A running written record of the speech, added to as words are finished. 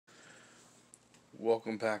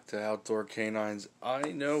Welcome back to Outdoor Canines.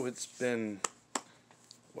 I know it's been,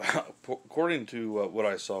 well, according to what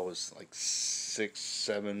I saw, was like 6,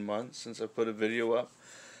 7 months since I put a video up.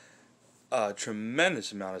 A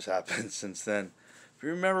tremendous amount has happened since then. If you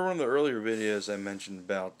remember one of the earlier videos I mentioned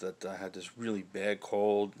about that I had this really bad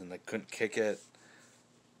cold and I couldn't kick it.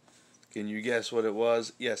 Can you guess what it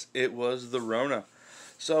was? Yes, it was the Rona.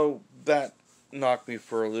 So that knocked me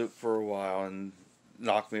for a loop for a while and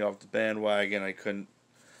knocked me off the bandwagon. I couldn't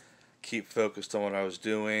keep focused on what I was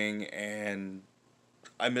doing, and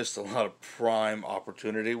I missed a lot of prime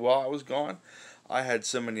opportunity while I was gone. I had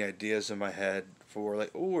so many ideas in my head for, like,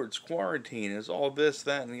 oh, it's quarantine, it's all this,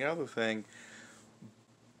 that, and the other thing.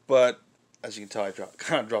 But as you can tell, I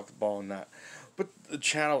kind of dropped the ball on that. But the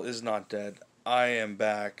channel is not dead. I am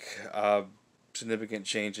back. Significant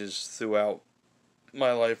changes throughout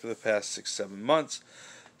my life for the past 6, 7 months.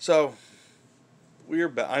 So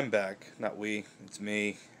I'm back. Not we. It's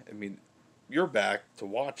me. I mean, you're back to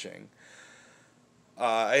watching.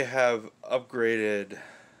 I have upgraded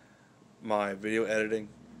my video editing.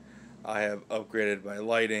 I have upgraded my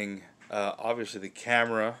lighting. Obviously, the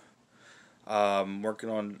camera. Working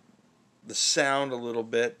on the sound a little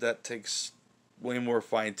bit. That takes way more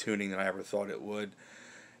fine tuning than I ever thought it would.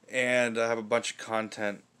 And I have a bunch of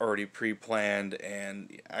content already pre-planned,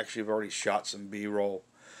 and actually I've already shot some B-roll.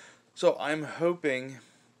 So I'm hoping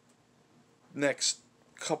next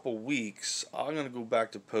couple weeks I'm going to go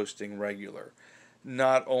back to posting regular.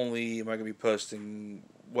 Not only am I going to be posting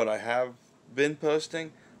what I have been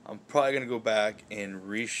posting, I'm probably going to go back and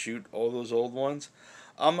reshoot all those old ones.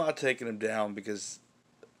 I'm not taking them down because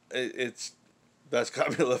that's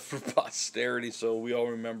got to be left for posterity, so we all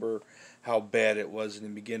remember how bad it was in the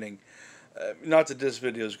beginning. Not that this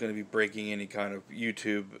video is going to be breaking any kind of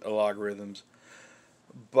YouTube algorithms,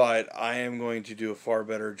 but I am going to do a far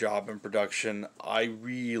better job in production. I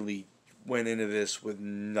really went into this with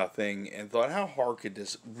nothing and thought, how hard could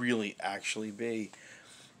this really actually be?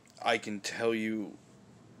 I can tell you,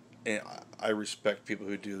 and I respect people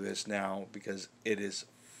who do this now, because it is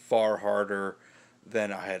far harder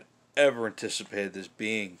than I had ever anticipated this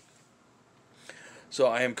being. So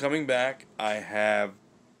I am coming back. I have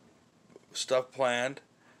stuff planned.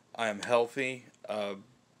 I am healthy. Let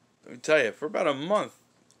me tell you, for about a month,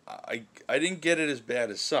 I didn't get it as bad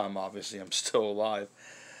as some. Obviously, I'm still alive.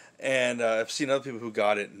 And I've seen other people who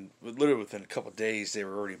got it, and literally within a couple of days, they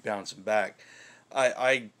were already bouncing back.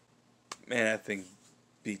 Man, that thing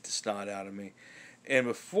beat the snot out of me. And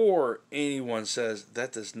before anyone says,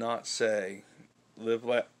 that does not say, live,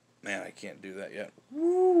 laugh. Man, I can't do that yet.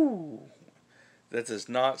 Woo! That does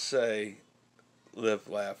not say, live,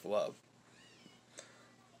 laugh, love.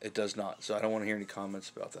 It does not. So I don't want to hear any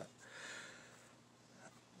comments about that.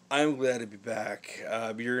 I'm glad to be back.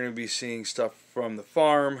 You're going to be seeing stuff from the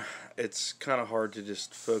farm. It's kind of hard to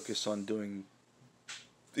just focus on doing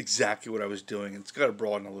exactly what I was doing. It's got to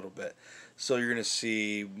broaden a little bit. So you're going to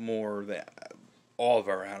see more of all of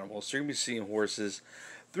our animals. So you're going to be seeing horses.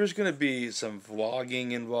 There's going to be some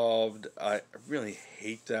vlogging involved. I really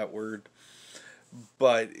hate that word.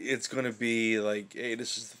 But it's going to be like, hey,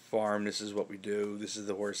 this is the farm. This is what we do. This is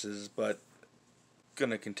the horses. But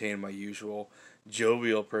going to contain my usual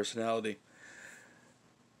jovial personality.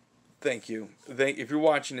 Thank you. If you're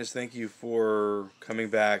watching this, thank you for coming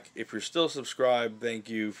back. If you're still subscribed, thank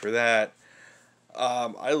you for that.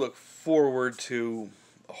 I look forward to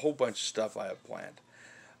a whole bunch of stuff I have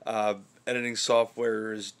planned. Editing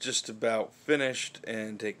software is just about finished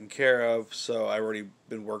and taken care of, so I've already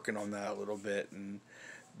been working on that a little bit, and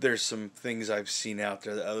there's some things I've seen out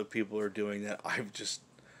there that other people are doing that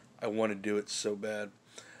I want to do it so bad.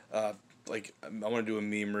 Like, I want to do a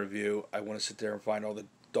meme review. I want to sit there and find all the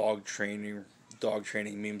dog training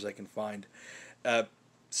memes I can find.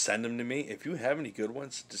 Send them to me. If you have any good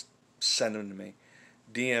ones, just send them to me.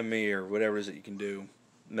 DM me or whatever it is that you can do.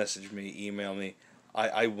 Message me, email me.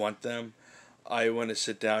 I want them. I want to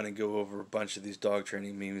sit down and go over a bunch of these dog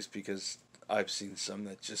training memes, because I've seen some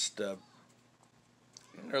that just they're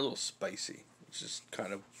a little spicy, which is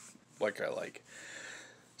kind of like I like.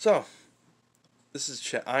 So, this is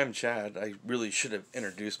Chad. I'm Chad. I really should have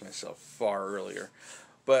introduced myself far earlier.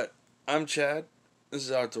 But I'm Chad. This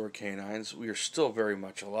is Outdoor Canines. We are still very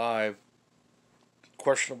much alive.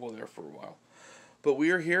 Questionable there for a while. But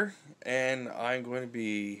we are here, and I'm going to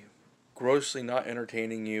be grossly not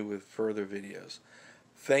entertaining you with further videos.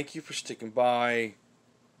 Thank you for sticking by.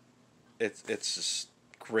 It's just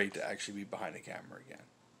great to actually be behind the camera again.